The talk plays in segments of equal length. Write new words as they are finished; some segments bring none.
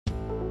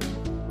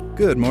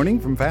Good morning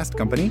from Fast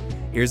Company.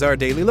 Here's our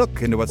daily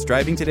look into what's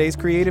driving today's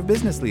creative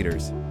business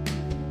leaders.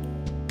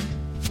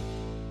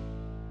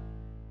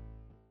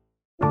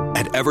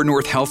 At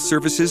Evernorth Health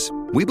Services,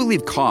 we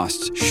believe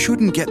costs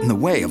shouldn't get in the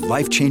way of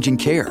life-changing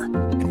care,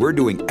 and we're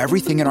doing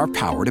everything in our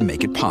power to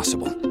make it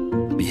possible.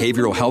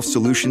 Behavioral health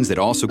solutions that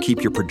also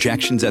keep your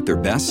projections at their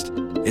best?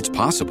 It's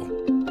possible.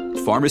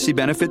 Pharmacy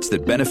benefits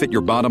that benefit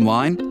your bottom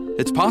line?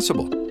 It's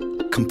possible.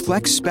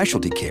 Complex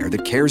specialty care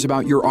that cares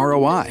about your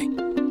ROI?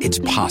 It's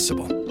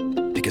possible.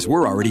 Because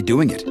we're already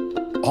doing it.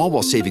 All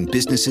while saving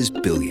businesses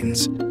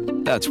billions.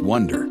 That's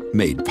Wonder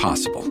made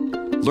possible.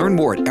 Learn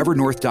more at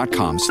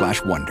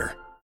evernorth.com/wonder.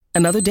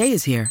 Another day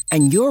is here,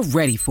 and you're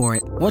ready for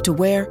it. What to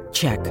wear?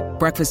 Check.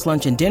 Breakfast,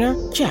 lunch, and dinner?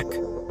 Check.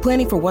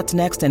 Planning for what's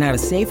next and how to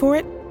save for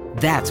it?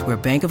 That's where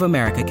Bank of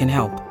America can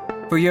help.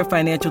 For your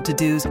financial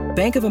to-dos,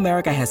 Bank of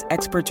America has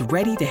experts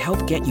ready to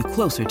help get you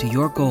closer to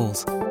your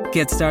goals.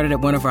 Get started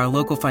at one of our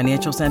local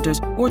financial centers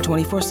or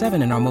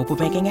 24/7 in our mobile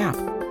banking app.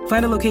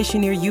 Find a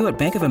location near you at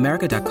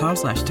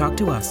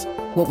bankofamerica.com/talktous.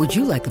 What would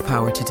you like the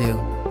power to do?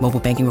 Mobile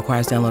banking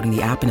requires downloading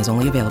the app and is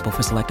only available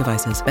for select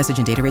devices. Message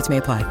and data rates may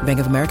apply. Bank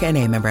of America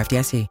N.A., member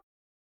FDIC.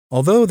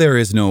 Although there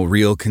is no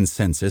real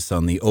consensus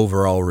on the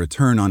overall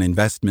return on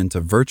investment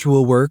of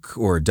virtual work,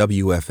 or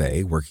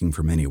WFA, working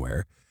from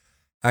anywhere,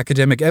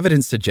 academic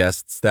evidence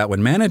suggests that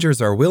when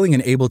managers are willing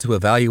and able to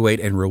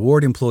evaluate and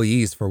reward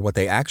employees for what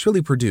they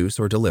actually produce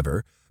or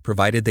deliver,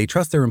 provided they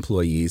trust their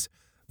employees,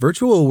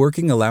 virtual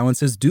working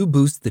allowances do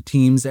boost the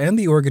team's and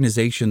the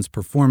organization's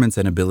performance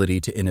and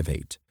ability to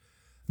innovate.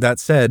 That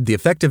said, the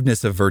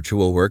effectiveness of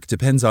virtual work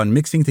depends on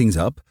mixing things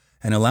up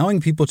and allowing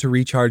people to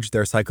recharge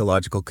their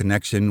psychological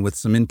connection with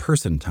some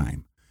in-person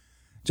time.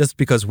 Just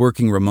because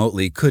working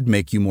remotely could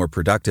make you more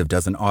productive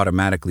doesn't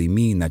automatically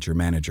mean that your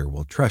manager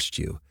will trust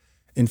you.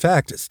 In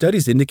fact,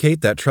 studies indicate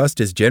that trust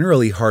is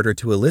generally harder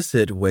to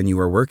elicit when you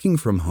are working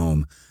from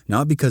home,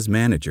 not because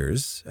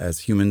managers,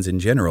 as humans in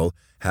general,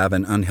 have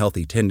an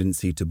unhealthy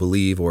tendency to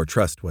believe or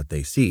trust what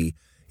they see,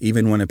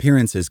 even when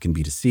appearances can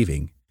be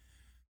deceiving.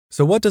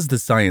 So what does the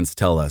science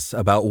tell us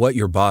about what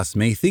your boss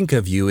may think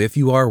of you if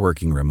you are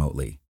working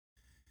remotely?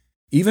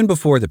 Even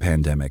before the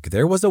pandemic,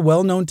 there was a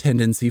well-known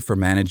tendency for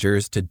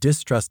managers to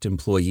distrust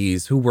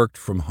employees who worked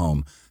from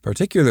home,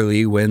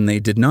 particularly when they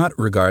did not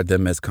regard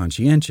them as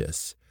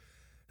conscientious.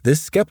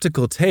 This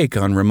skeptical take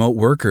on remote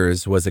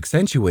workers was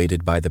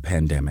accentuated by the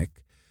pandemic,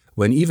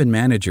 when even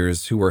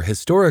managers who were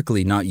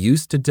historically not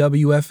used to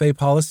WFA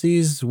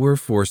policies were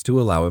forced to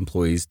allow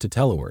employees to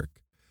telework.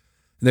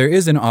 There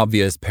is an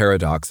obvious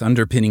paradox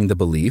underpinning the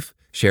belief,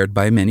 shared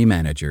by many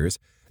managers,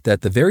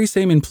 that the very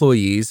same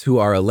employees who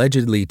are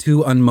allegedly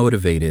too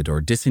unmotivated or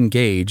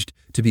disengaged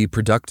to be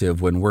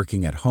productive when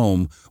working at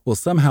home will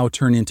somehow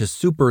turn into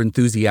super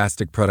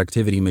enthusiastic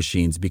productivity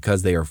machines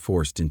because they are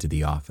forced into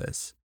the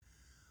office.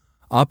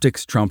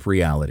 Optics trump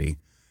reality.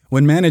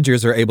 When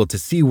managers are able to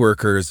see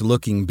workers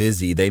looking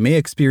busy, they may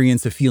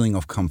experience a feeling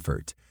of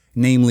comfort,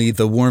 namely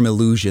the warm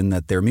illusion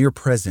that their mere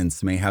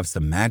presence may have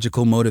some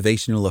magical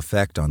motivational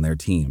effect on their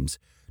teams,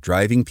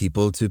 driving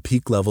people to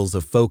peak levels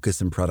of focus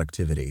and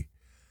productivity.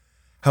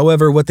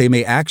 However, what they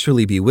may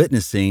actually be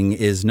witnessing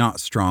is not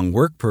strong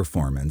work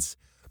performance,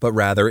 but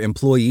rather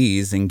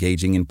employees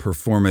engaging in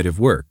performative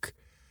work.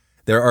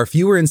 There are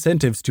fewer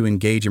incentives to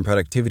engage in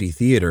productivity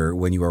theater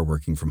when you are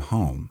working from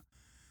home.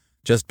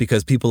 Just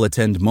because people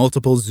attend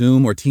multiple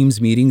Zoom or Teams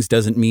meetings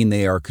doesn't mean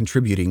they are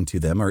contributing to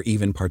them or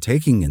even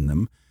partaking in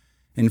them.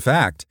 In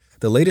fact,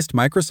 the latest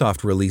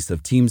Microsoft release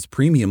of Teams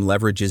Premium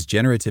leverages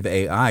generative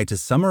AI to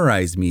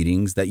summarize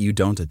meetings that you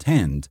don't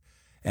attend,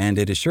 and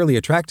it is surely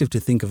attractive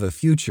to think of a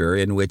future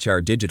in which our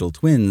digital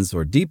twins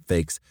or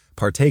deepfakes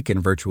partake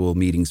in virtual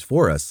meetings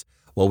for us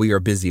while we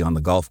are busy on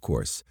the golf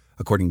course.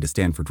 According to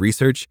Stanford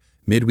research,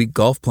 midweek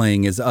golf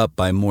playing is up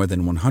by more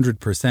than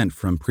 100%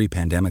 from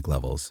pre-pandemic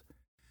levels.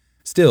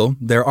 Still,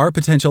 there are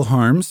potential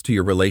harms to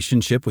your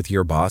relationship with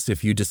your boss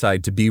if you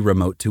decide to be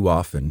remote too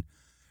often.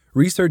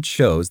 Research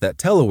shows that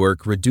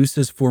telework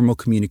reduces formal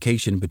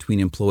communication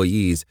between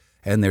employees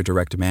and their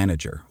direct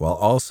manager, while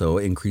also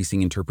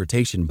increasing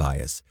interpretation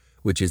bias,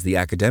 which is the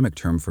academic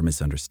term for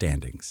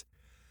misunderstandings.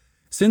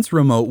 Since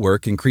remote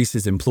work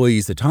increases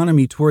employees'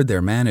 autonomy toward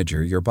their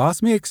manager, your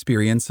boss may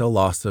experience a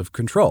loss of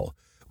control,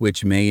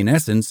 which may in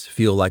essence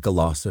feel like a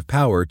loss of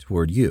power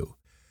toward you.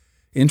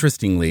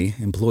 Interestingly,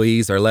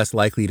 employees are less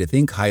likely to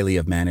think highly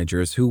of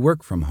managers who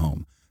work from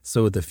home,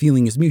 so the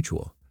feeling is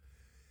mutual.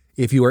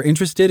 If you are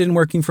interested in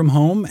working from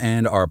home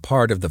and are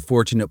part of the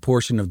fortunate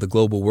portion of the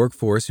global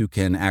workforce who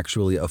can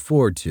actually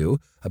afford to,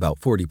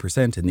 about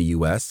 40% in the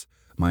U.S.,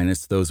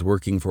 minus those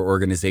working for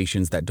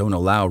organizations that don't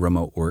allow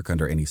remote work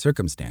under any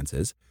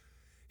circumstances,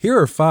 here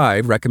are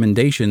 5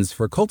 recommendations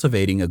for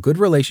cultivating a good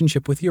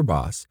relationship with your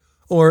boss,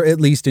 or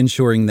at least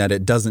ensuring that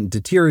it doesn't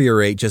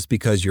deteriorate just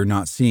because you're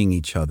not seeing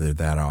each other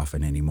that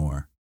often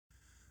anymore.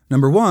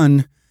 Number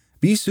 1,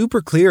 be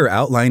super clear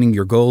outlining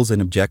your goals and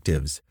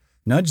objectives.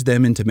 Nudge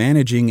them into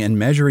managing and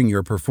measuring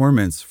your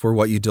performance for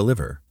what you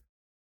deliver.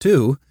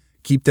 2,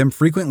 keep them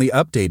frequently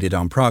updated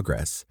on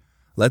progress.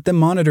 Let them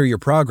monitor your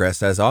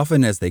progress as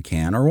often as they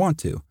can or want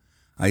to.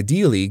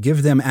 Ideally,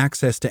 give them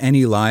access to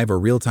any live or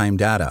real-time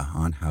data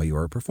on how you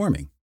are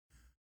performing.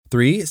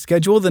 3.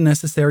 Schedule the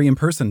necessary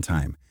in-person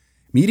time.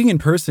 Meeting in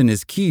person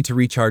is key to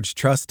recharge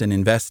trust and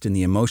invest in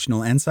the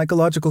emotional and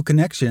psychological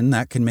connection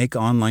that can make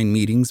online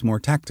meetings more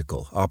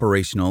tactical,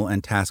 operational,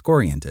 and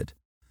task-oriented.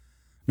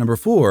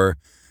 4.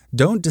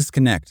 Don't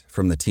disconnect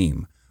from the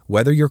team,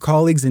 whether your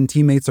colleagues and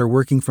teammates are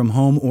working from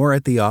home or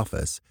at the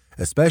office,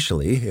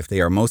 especially if they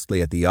are mostly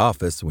at the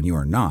office when you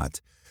are not.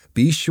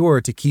 Be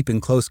sure to keep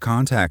in close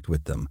contact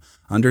with them,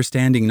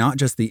 understanding not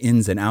just the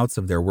ins and outs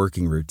of their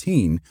working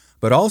routine,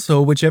 but also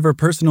whichever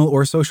personal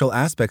or social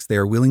aspects they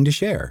are willing to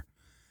share.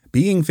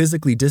 Being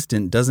physically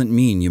distant doesn't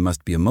mean you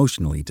must be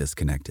emotionally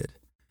disconnected.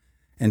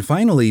 And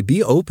finally,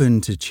 be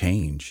open to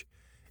change.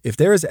 If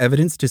there is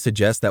evidence to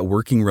suggest that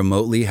working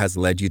remotely has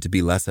led you to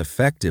be less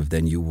effective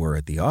than you were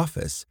at the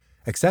office,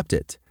 accept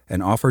it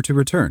and offer to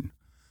return.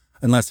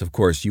 Unless, of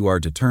course, you are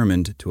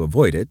determined to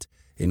avoid it,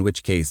 in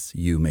which case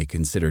you may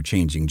consider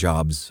changing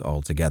jobs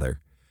altogether.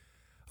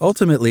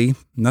 Ultimately,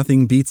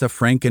 nothing beats a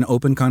frank and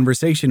open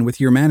conversation with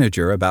your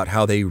manager about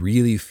how they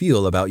really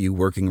feel about you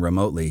working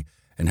remotely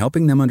and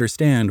helping them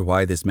understand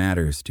why this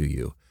matters to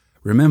you.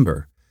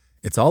 Remember,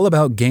 it's all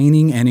about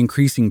gaining and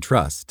increasing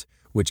trust,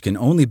 which can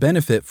only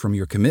benefit from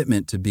your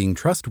commitment to being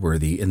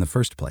trustworthy in the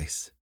first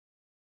place.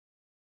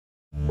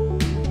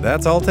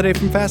 That's all today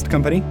from Fast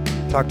Company.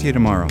 Talk to you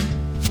tomorrow.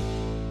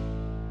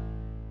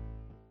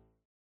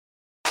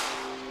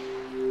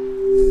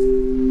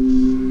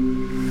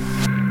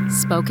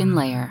 Spoken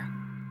Layer.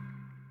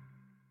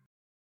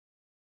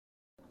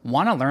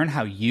 Want to learn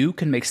how you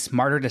can make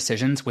smarter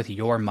decisions with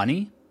your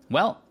money?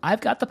 Well,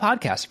 I've got the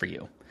podcast for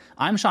you.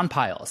 I'm Sean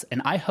Piles,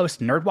 and I host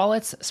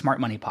NerdWallet's Smart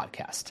Money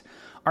Podcast.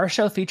 Our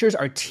show features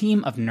our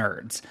team of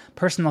nerds,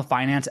 personal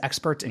finance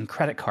experts in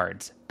credit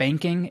cards,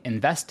 banking,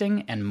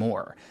 investing, and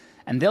more.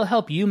 And they'll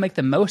help you make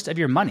the most of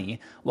your money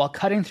while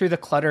cutting through the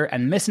clutter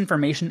and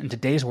misinformation in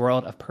today's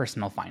world of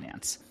personal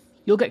finance.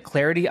 You'll get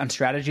clarity on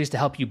strategies to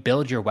help you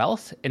build your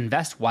wealth,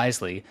 invest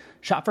wisely,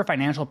 shop for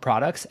financial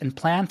products, and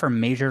plan for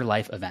major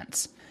life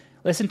events.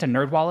 Listen to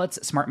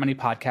NerdWallet's Smart Money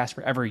Podcast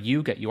wherever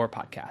you get your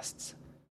podcasts.